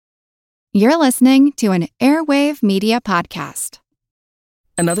You're listening to an Airwave Media Podcast.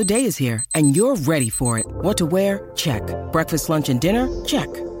 Another day is here, and you're ready for it. What to wear? Check. Breakfast, lunch, and dinner? Check.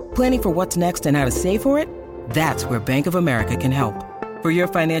 Planning for what's next and how to save for it? That's where Bank of America can help. For your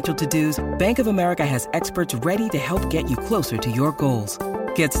financial to-dos, Bank of America has experts ready to help get you closer to your goals.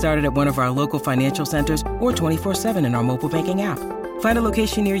 Get started at one of our local financial centers or 24/7 in our mobile banking app. Find a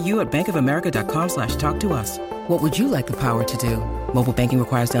location near you at bankofamerica.com/talktous. What would you like the power to do? Mobile banking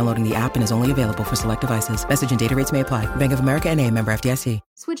requires downloading the app and is only available for select devices. Message and data rates may apply. Bank of America N.A., member FDIC.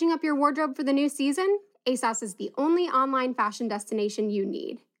 Switching up your wardrobe for the new season? ASOS is the only online fashion destination you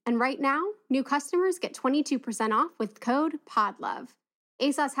need. And right now, new customers get 22% off with code PODLOVE.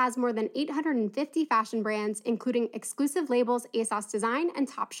 ASOS has more than 850 fashion brands, including exclusive labels ASOS Design and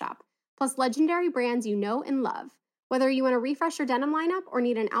Topshop, plus legendary brands you know and love. Whether you want to refresh your denim lineup or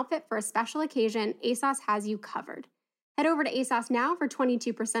need an outfit for a special occasion, ASOS has you covered. Head over to ASOS now for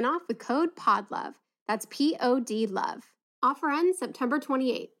 22% off with code PODLOVE. That's P-O-D LOVE. Offer ends September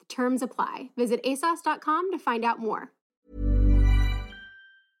 28th. Terms apply. Visit ASOS.com to find out more.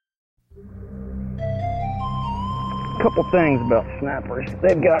 Couple things about snappers.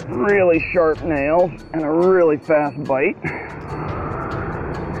 They've got really sharp nails and a really fast bite.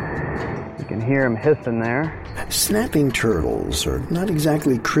 You can hear them hissing there. Snapping turtles are not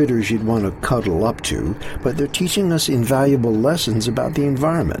exactly critters you'd want to cuddle up to, but they're teaching us invaluable lessons about the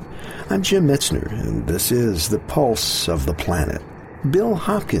environment. I'm Jim Metzner, and this is The Pulse of the Planet. Bill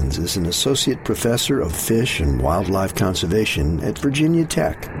Hopkins is an associate professor of fish and wildlife conservation at Virginia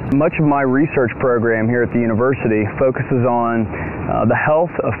Tech. Much of my research program here at the university focuses on the health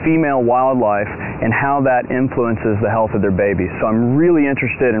of female wildlife and how that influences the health of their babies. So I'm really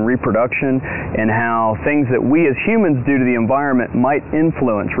interested in reproduction and how things that we as humans do to the environment might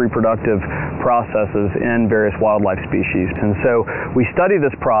influence reproductive processes in various wildlife species. And so we study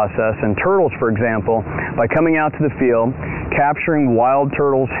this process in turtles, for example, by coming out to the field, capturing wild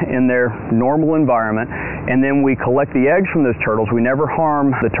turtles in their normal environment, and then we collect the eggs from those turtles. We never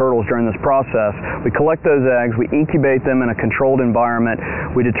harm the turtles during this process. We collect those eggs, we incubate them in a controlled environment.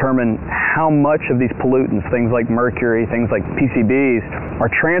 We determine how much of these pollutants, things like mercury, things like PCBs, are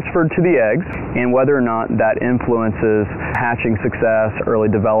transferred to the eggs and whether or not that influences hatching success, early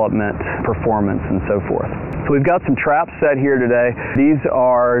development, performance, and so forth. So we've got some traps set here today. These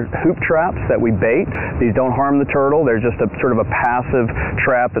are hoop traps that we bait. These don't harm the turtle. They're just a sort of a passive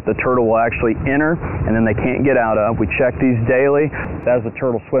trap that the turtle will actually enter and then they can't get out of. We check these daily. As the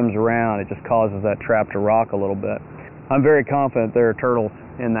turtle swims around, it just causes that trap to rock a little bit. I'm very confident there are turtles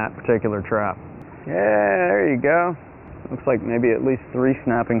in that particular trap. Yeah, there you go. Looks like maybe at least 3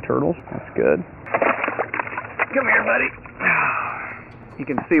 snapping turtles. That's good. Come here, buddy. You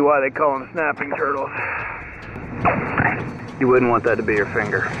can see why they call them snapping turtles. You wouldn't want that to be your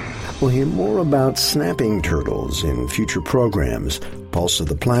finger. We'll hear more about snapping turtles in future programs. Pulse of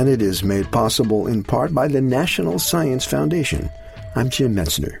the Planet is made possible in part by the National Science Foundation. I'm Jim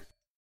Metzner.